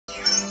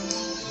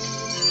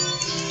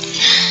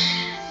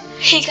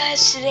Hey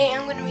guys, today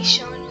I'm going to be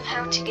showing you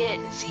how to get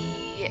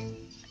the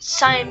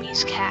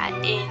Siamese cat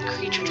in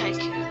Creature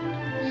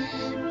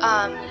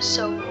Tycoon.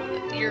 So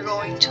you're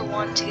going to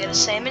want to get a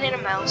salmon and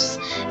a mouse.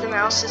 The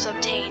mouse is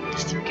obtained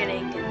through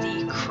getting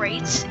the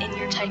crates in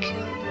your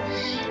tycoon,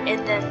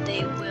 and then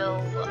they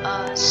will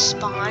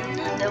spawn.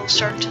 They'll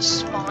start to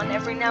spawn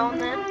every now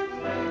and then.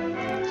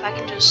 If I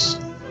can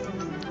just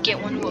get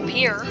one to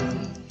appear.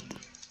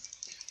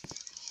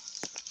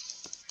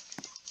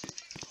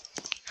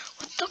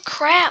 The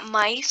crap,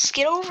 mice!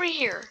 Get over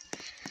here!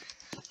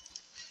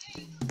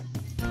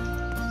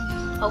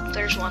 Oh,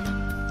 there's one.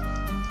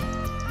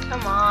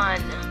 Come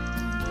on.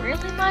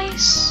 Really,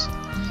 mice?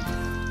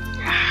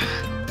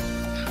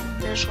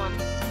 There's one.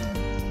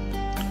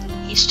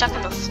 He's stuck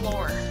on the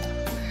floor.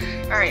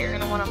 Alright, you're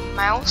gonna want a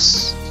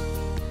mouse,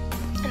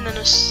 and then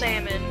a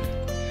salmon,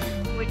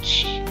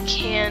 which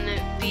can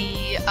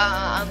be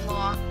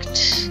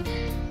unlocked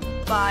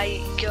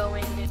by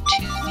going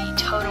to the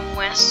Totem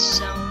West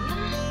zone.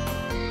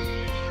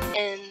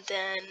 And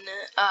then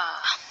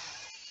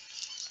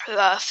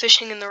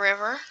fishing in the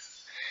river.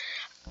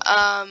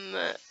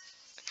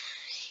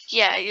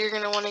 Yeah, you're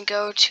gonna want to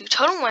go to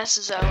Totem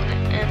West zone,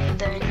 and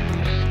then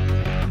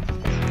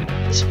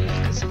this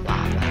music is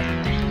loud.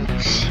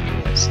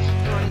 Anyways,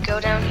 you want to go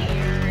down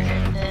here,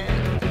 and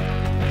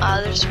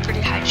then there's a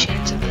pretty high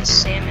chance of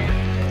this salmon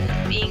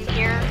being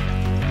here.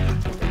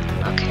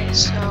 Okay,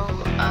 so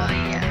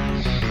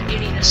yeah, you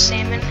need a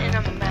salmon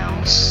and a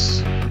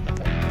mouse.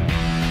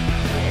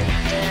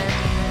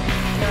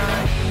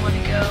 You want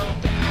to go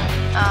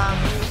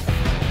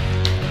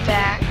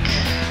back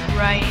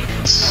right.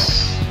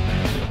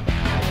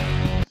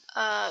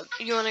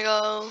 You want to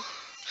go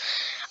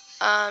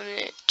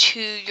to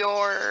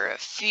your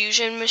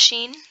fusion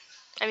machine.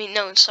 I mean,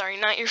 no, sorry,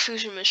 not your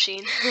fusion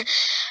machine.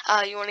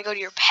 You want to go to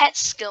your pet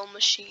skill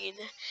machine,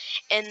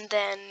 and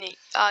then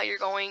you're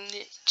going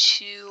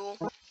to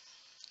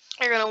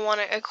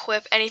want to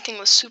equip anything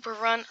with super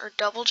run or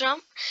double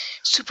jump.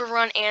 Super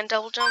run and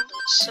double jump.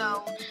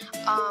 So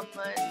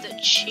the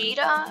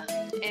cheetah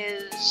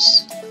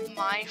is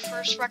my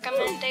first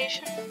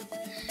recommendation.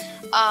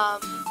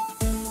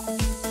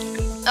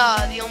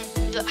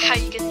 How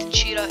you get the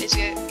cheetah is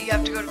you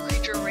have to go to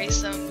Creature Race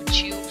Zone,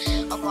 which you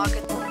unlock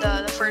it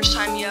the first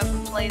time you ever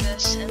play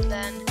this, and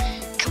then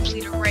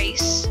complete a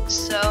race.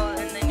 So,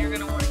 and then you're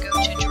gonna want to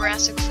go to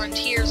Jurassic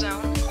Frontier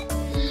Zone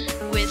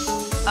with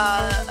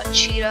a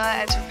cheetah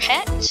as your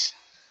pet.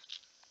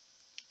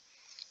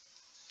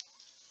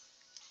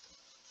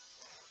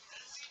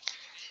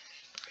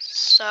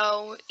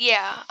 So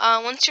yeah,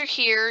 once you're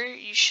here,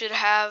 you should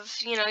have,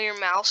 you know, your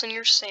mouse and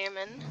your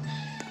salmon,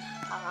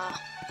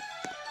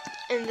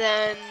 and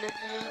then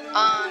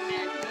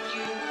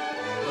you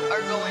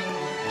are going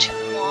to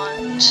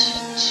want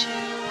to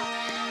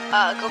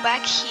go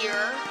back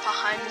here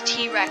behind the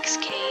T-Rex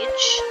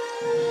cage,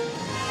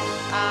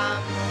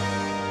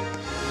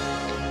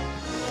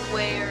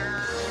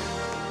 where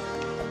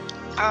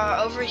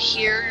over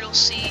here you'll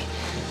see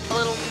a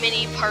little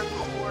mini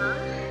parkour,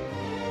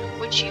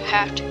 which you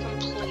have to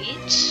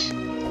complete.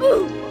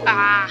 Ooh.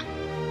 Ah.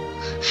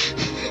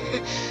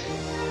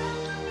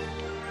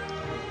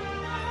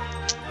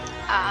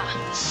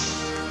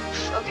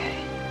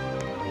 Okay.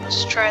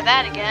 Let's try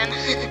that again.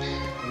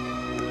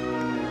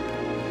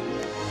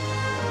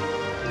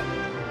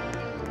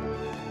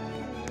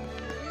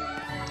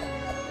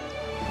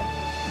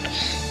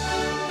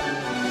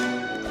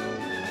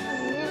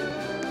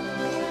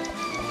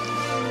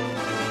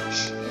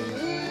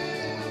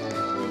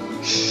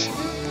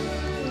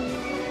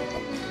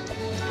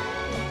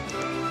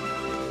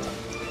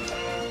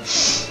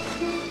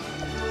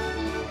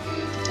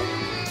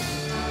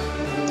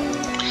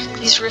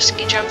 These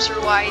risky jumps are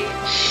why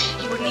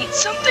you would need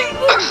something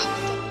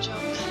double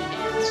jump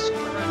and super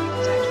run,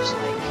 because I just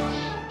like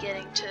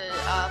getting to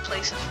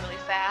places really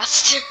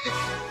fast.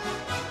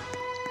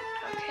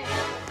 Okay.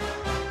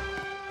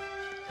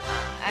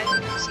 As you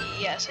can see,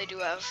 yes, I do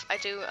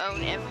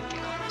own everything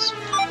on this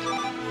map.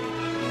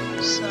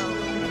 So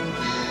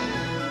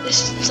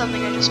this isn't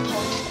something I just pulled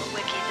from the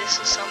wiki. This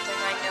is something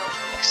I know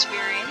from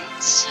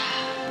experience.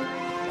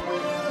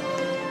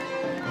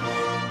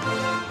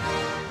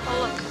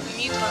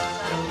 Mute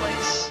button's out of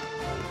place.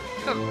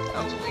 Huh,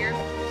 that was weird.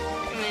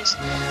 Anyways,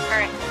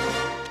 alright.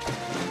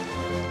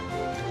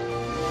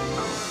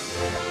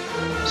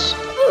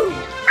 Ooh!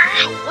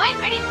 Ah, what?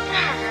 I didn't.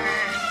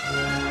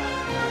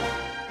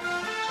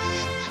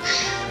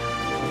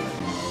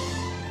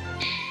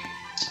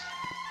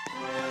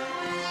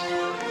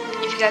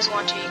 If you guys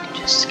want to, you can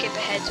just skip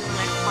ahead to when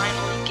I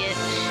finally get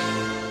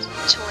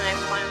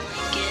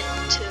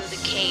to the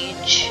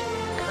cage,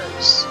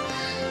 because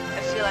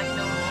I feel like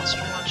no one wants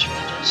to watch me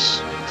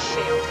just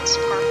fail this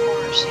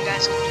parkour, so you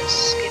guys can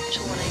just skip to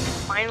when I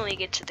finally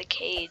get to the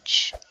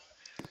cage.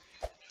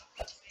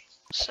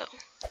 So,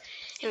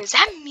 anyways,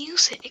 that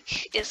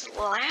music is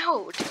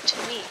loud to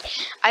me.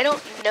 I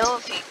don't know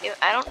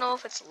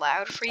if it's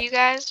loud for you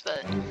guys,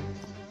 but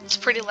it's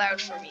pretty loud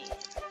for me.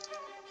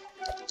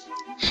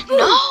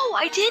 No,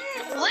 I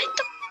didn't. What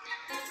the?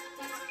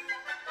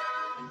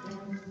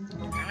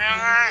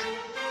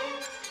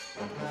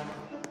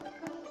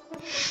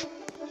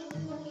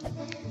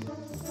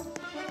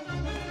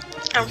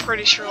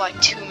 pretty sure like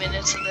 2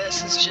 minutes of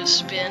this has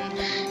just been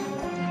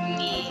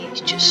me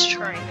just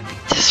trying to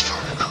beat this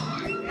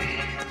parkour.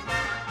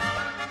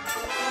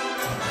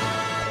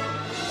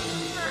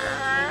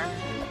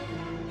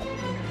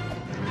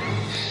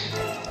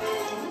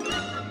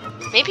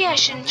 Maybe I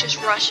shouldn't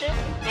just rush it.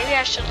 Maybe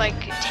I should like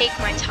take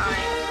my time.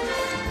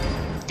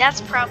 That's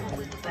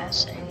probably the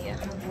best idea.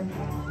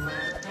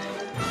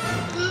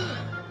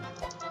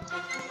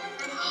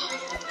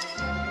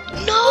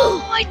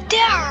 No, I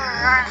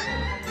dare.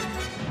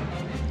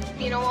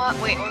 You know what?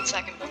 Wait, 1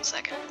 second, 1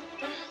 second.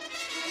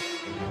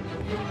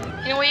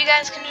 You know what you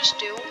guys can just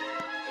do?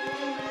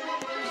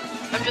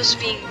 I'm just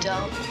being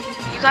dumb.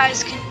 You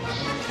guys can.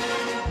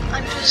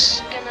 I'm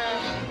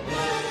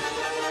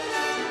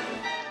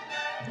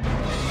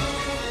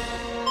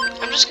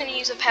just gonna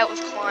use a pet with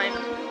climb.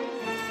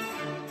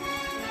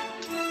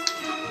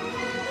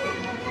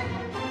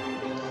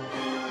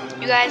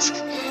 You guys,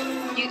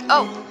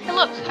 oh, hey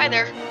look, hi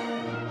there.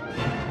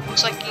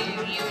 Looks like you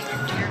and your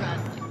deer got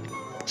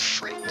like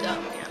freaked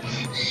out. Yeah.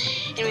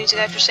 Anyways, you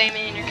got your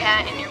Siamese and your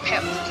cat and your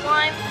pet with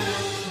climb.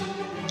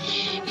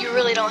 You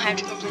really don't have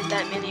to complete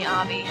that mini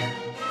obby.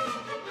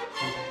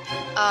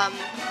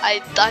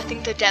 I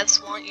think the devs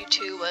want you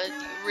to, but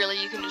really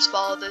you can just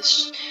follow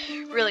this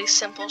really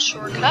simple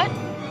shortcut.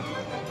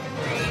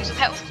 Use a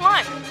pet with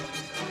climb.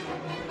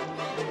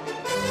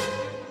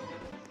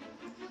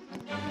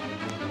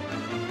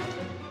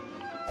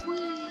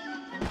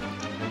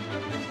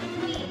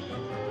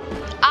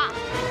 Ah.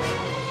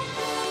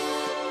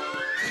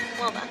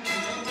 Well done.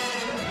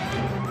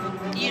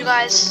 You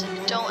guys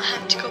don't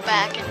have to go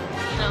back and,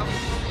 you know,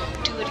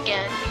 do it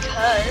again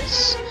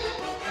because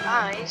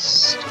I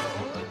still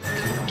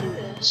can do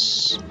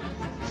this.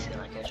 I feel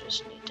like I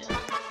just need to, you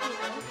know.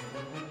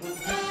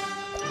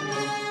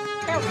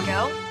 There we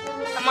go.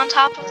 I'm on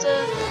top of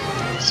the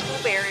invisible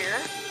barrier,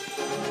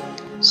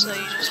 so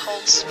you just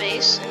hold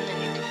space and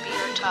then you can be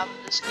on top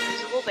of this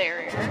invisible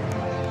barrier,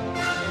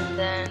 and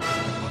then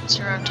once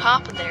you're on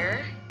top of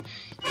there,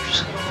 you're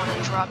just going to want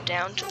to drop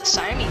down to the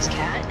Siamese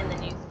cat, and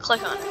then you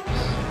click on it,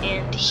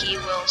 and he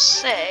will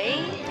say,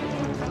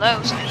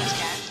 hello Siamese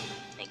cat,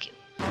 thank you.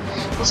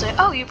 He'll say,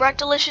 oh, you brought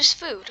delicious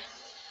food.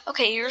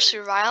 Okay, you're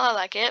survival, I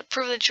like it.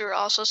 Prove that you're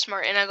also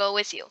smart and I'll go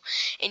with you.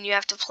 And you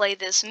have to play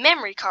this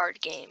memory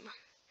card game,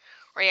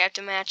 where you have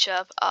to match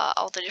up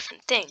all the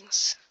different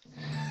things.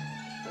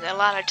 We got a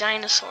lot of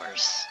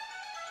dinosaurs.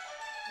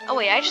 Oh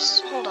wait,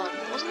 hold on.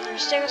 Wasn't there a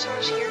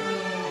stegosaurus here?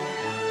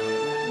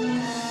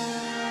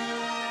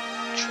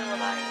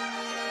 Trilobite.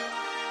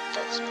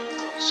 That's an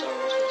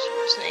ankylosaurus.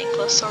 There's an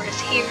ankylosaurus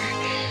here.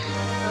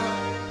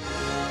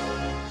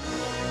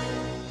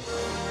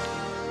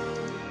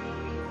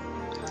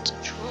 That's a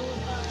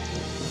trilobite.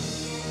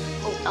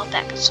 Oh,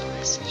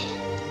 alpacasaurus.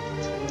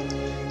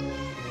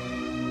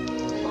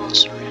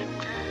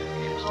 Velociraptor,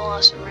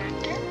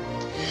 Velociraptor,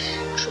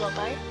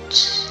 Trilobite,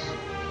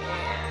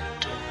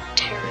 and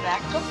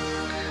Pterodactyl,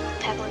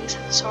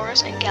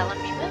 Papiliosaurus, and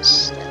Gallimimus.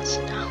 That's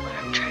not what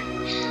I'm trying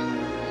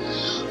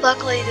to.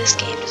 Luckily, this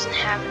game doesn't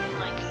have any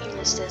like you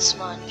miss this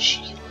much,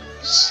 you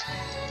lose.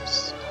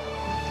 So,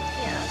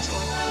 yeah,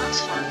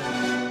 that's fun.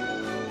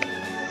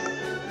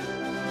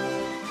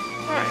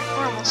 Alright,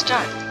 we're almost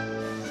done.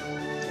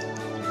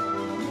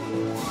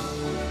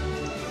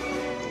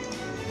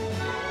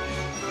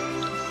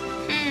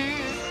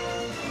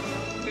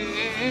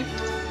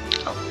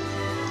 Oh.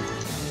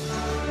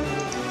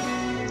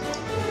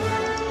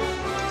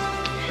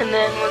 And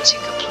then once you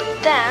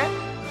complete that,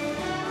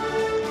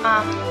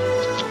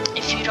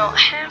 if you don't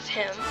have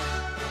him,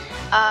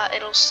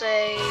 it'll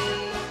say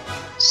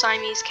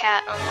Siamese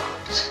cat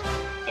unlocked.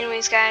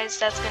 Anyways guys,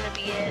 that's gonna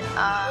be it.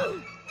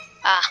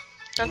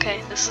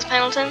 Okay, this is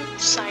Pendleton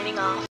signing off.